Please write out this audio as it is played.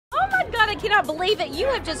cannot believe it. You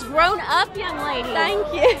have just grown up, young lady.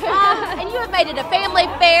 Thank you. And you have made it a family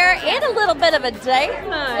fair and a little bit of a date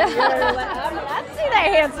night. I see that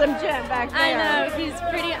handsome gent back there. I know, he's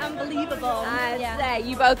pretty unbelievable. I say,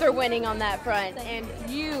 you both are winning on that front. And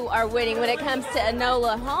you are winning when it comes to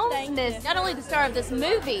Enola Holmes. Not only the star of this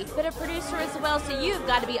movie, but a producer as well. So you've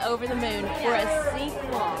got to be over the moon for a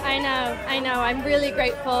sequel. I know. I'm really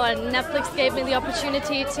grateful, and Netflix gave me the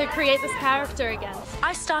opportunity to create this character again.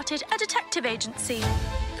 I started a detective agency.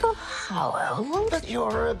 Hello, but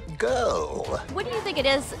you're a girl. What do you think it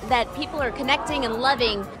is that people are connecting and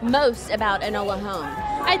loving most about Enola Holmes?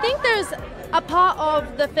 I think there's a part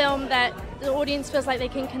of the film that the audience feels like they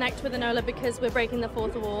can connect with Enola because we're breaking the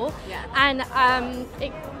fourth wall. Yeah. And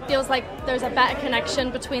it feels like there's a better connection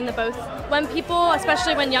between the both. When people,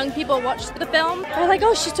 especially when young people watch the film, they're like,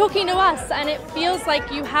 oh, she's talking to us. And it feels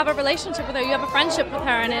like you have a relationship with her, you have a friendship with her,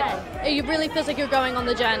 and it really feels like you're going on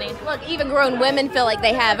the journey. Look, even grown women feel like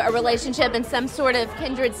they have a relationship and some sort of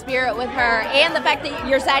kindred spirit with her. And the fact that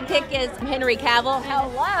your sidekick is Henry Cavill.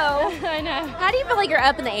 Hello. I know. How do you feel like you're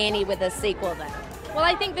up in the ante with this sequel then? Well,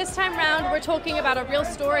 I think this time round we're talking about a real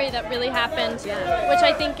story that really happened, which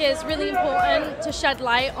I think is really important to shed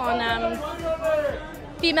light on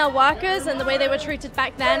female workers and the way they were treated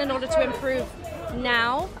back then in order to improve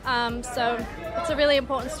now. So it's a really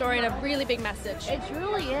important story and a really big message. It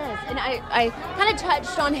truly is. And I kind of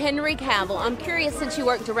touched on Henry Cavill. I'm curious, since you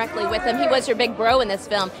worked directly with him, he was your big bro in this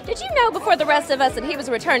film. Did you know before the rest of us that he was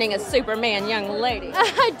returning as Superman, young lady?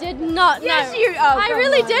 I did not know. Yes, you. Oh, I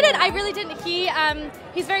really didn't. I really didn't.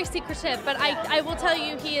 He's very secretive, but I will tell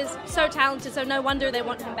you, he is so talented. So no wonder they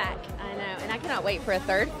want him back. I know, and I cannot wait for a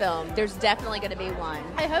third film. There's definitely going to be one.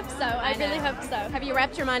 I hope so. I really hope so. Have you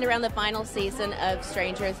wrapped your mind around the final season of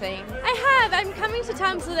Stranger Things? I have. I'm coming to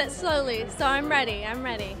terms with it slowly, so I'm ready. I'm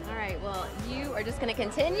ready. All right. Well, you are just going to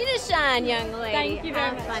continue to shine, young lady. Thank you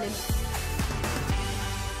very much.